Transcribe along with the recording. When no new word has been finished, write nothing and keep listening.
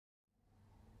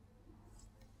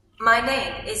My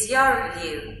name is Yaru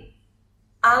Liu.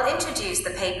 I'll introduce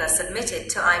the paper submitted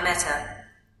to iMeta.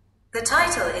 The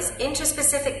title is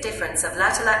Intra-specific Difference of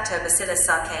Latilactobacillus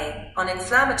sakei on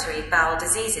Inflammatory Bowel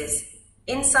Diseases,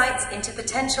 Insights into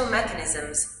Potential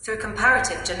Mechanisms through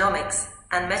Comparative Genomics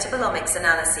and Metabolomics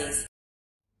Analyses.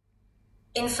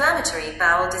 Inflammatory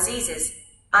bowel diseases,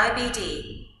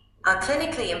 IBD, are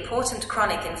clinically important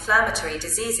chronic inflammatory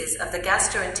diseases of the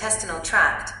gastrointestinal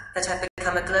tract that have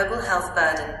become a global health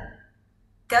burden.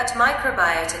 Gut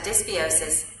microbiota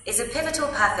dysbiosis is a pivotal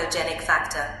pathogenic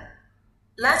factor.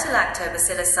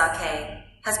 Latilactobacillus sakei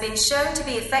has been shown to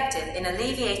be effective in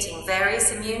alleviating various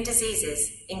immune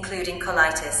diseases, including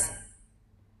colitis.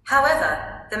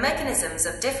 However, the mechanisms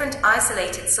of different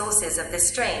isolated sources of this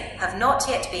strain have not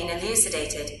yet been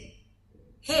elucidated.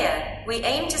 Here, we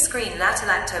aim to screen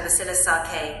Latilactobacillus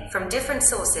sakei from different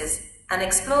sources and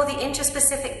explore the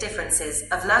intraspecific differences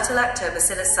of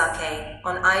Latilactobacillus sakei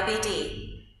on IBD,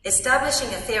 establishing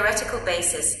a theoretical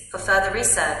basis for further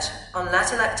research on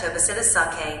Latilactobacillus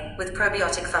sakei with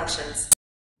probiotic functions.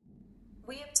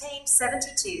 We obtained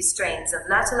 72 strains of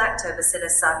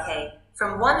Latilactobacillus sakei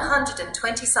from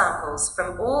 120 samples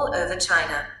from all over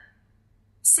China.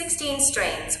 16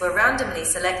 strains were randomly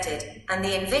selected, and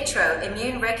the in vitro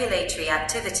immune regulatory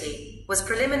activity was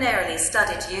preliminarily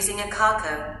studied using a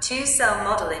carco-2 cell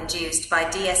model induced by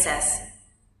DSS.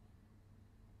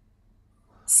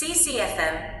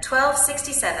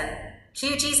 CCFM1267,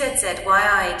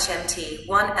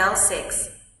 QJSNT1L10,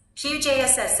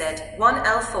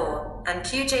 QJSSZ1L4, and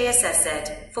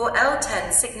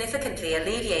QJSSZ4L10 significantly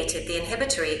alleviated the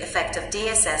inhibitory effect of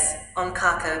DSS on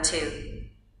carco-2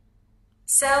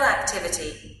 cell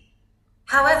activity.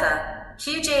 However,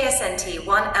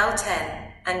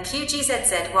 QJSNT1L10 and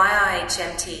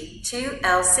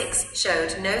QJSSZ2L6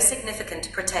 showed no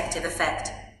significant protective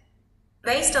effect.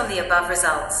 Based on the above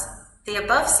results, the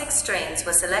above 6 strains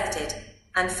were selected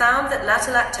and found that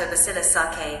Latilactobacillus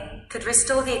sakei could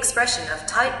restore the expression of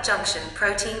tight-junction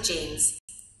protein genes,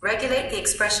 regulate the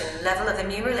expression level of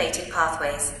immune-related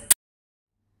pathways.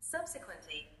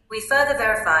 Subsequently, we further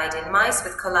verified in mice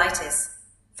with colitis,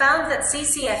 found that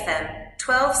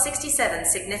CCFM1267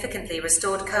 significantly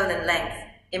restored colon length,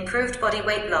 improved body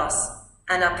weight loss,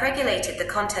 and upregulated the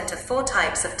content of 4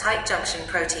 types of tight-junction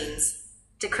proteins,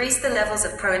 decreased the levels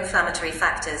of pro-inflammatory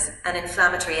factors and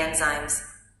inflammatory enzymes.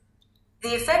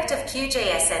 The effect of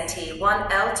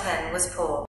QJSNT1L10 was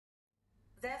poor.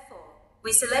 Therefore,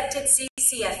 we selected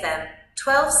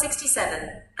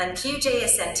CCFM1267 and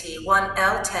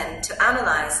QJSNT1L10 to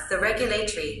analyze the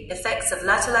regulatory effects of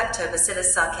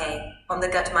Latilactobacillus sakei on the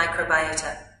gut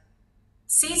microbiota.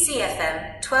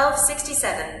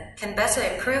 CCFM1267 can better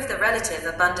improve the relative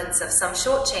abundance of some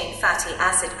short-chain fatty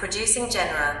acid-producing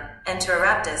genera,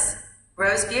 Enterorhabdus,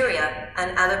 Roseburia,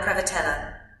 and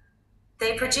Alloprevotella.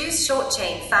 They produce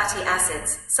short-chain fatty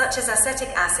acids, such as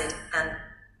acetic acid and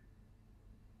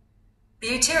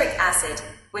butyric acid,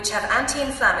 which have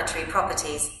anti-inflammatory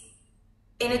properties.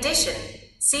 In addition,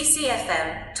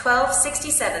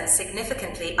 CCFM1267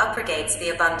 significantly upregulates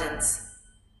the abundance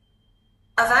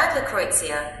of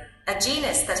Alloprevotella, a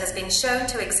genus that has been shown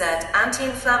to exert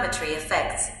anti-inflammatory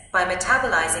effects by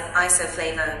metabolizing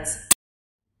isoflavones.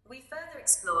 We further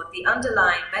explored the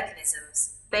underlying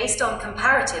mechanisms based on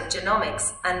comparative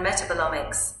genomics and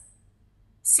metabolomics.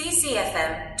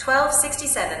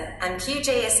 CCFM1267 and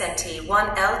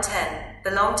QJSNT1L10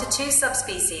 belong to 2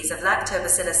 subspecies of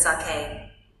Lactobacillus sakei,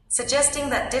 suggesting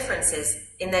that differences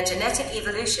in their genetic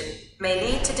evolution may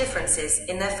lead to differences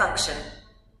in their function.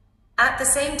 At the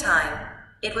same time,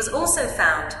 it was also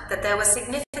found that there were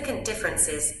significant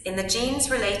differences in the genes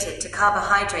related to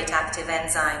carbohydrate-active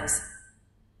enzymes.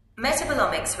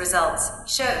 Metabolomics results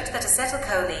showed that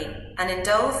acetylcholine and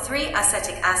indole-3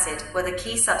 acetic acid were the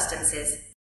key substances.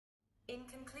 In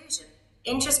conclusion,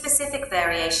 intraspecific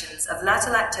variations of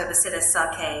Latilactobacillus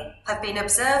sakei have been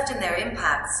observed in their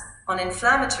impacts on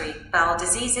inflammatory bowel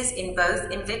diseases in both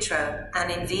in vitro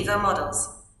and in vivo models.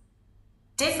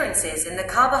 Differences in the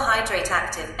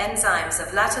carbohydrate-active enzymes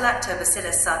of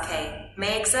Latilactobacillus sakei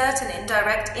may exert an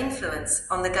indirect influence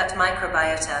on the gut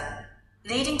microbiota,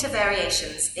 leading to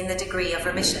variations in the degree of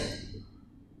remission.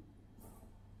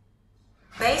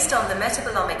 Based on the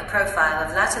metabolomic profile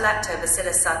of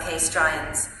Latilactobacillus sakei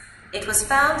strains, it was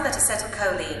found that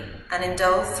acetylcholine and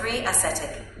indole-3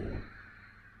 acetic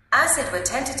acid were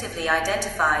tentatively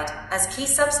identified as key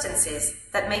substances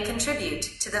that may contribute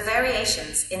to the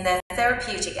variations in their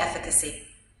therapeutic efficacy.